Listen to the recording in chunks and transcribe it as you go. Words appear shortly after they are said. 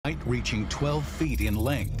Despite reaching 12 feet in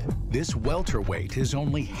length, this welterweight is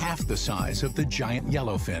only half the size of the giant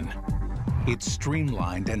yellowfin. Its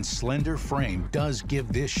streamlined and slender frame does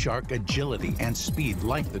give this shark agility and speed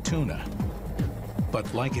like the tuna.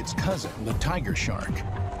 But like its cousin, the tiger shark,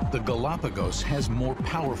 the Galapagos has more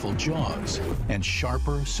powerful jaws and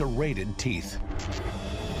sharper, serrated teeth.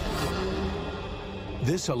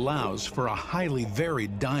 This allows for a highly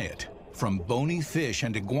varied diet, from bony fish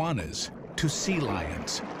and iguanas to sea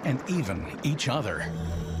lions and even each other.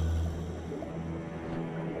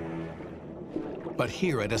 But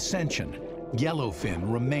here at Ascension,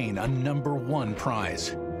 yellowfin remain a #1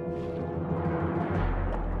 prize.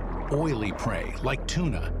 Oily prey, like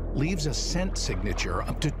tuna, leaves a scent signature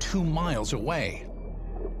up to 2 miles away.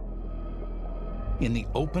 In the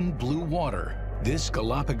open blue water, this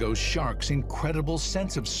Galapagos shark's incredible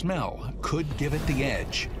sense of smell could give it the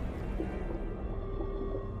edge.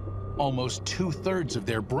 Almost 2/3 of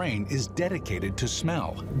their brain is dedicated to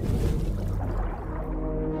smell.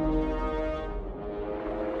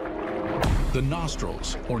 The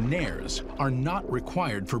nostrils, or nares, are not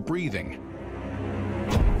required for breathing.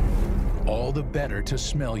 All the better to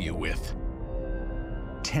smell you with.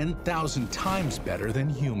 10,000 times better than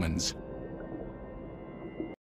humans.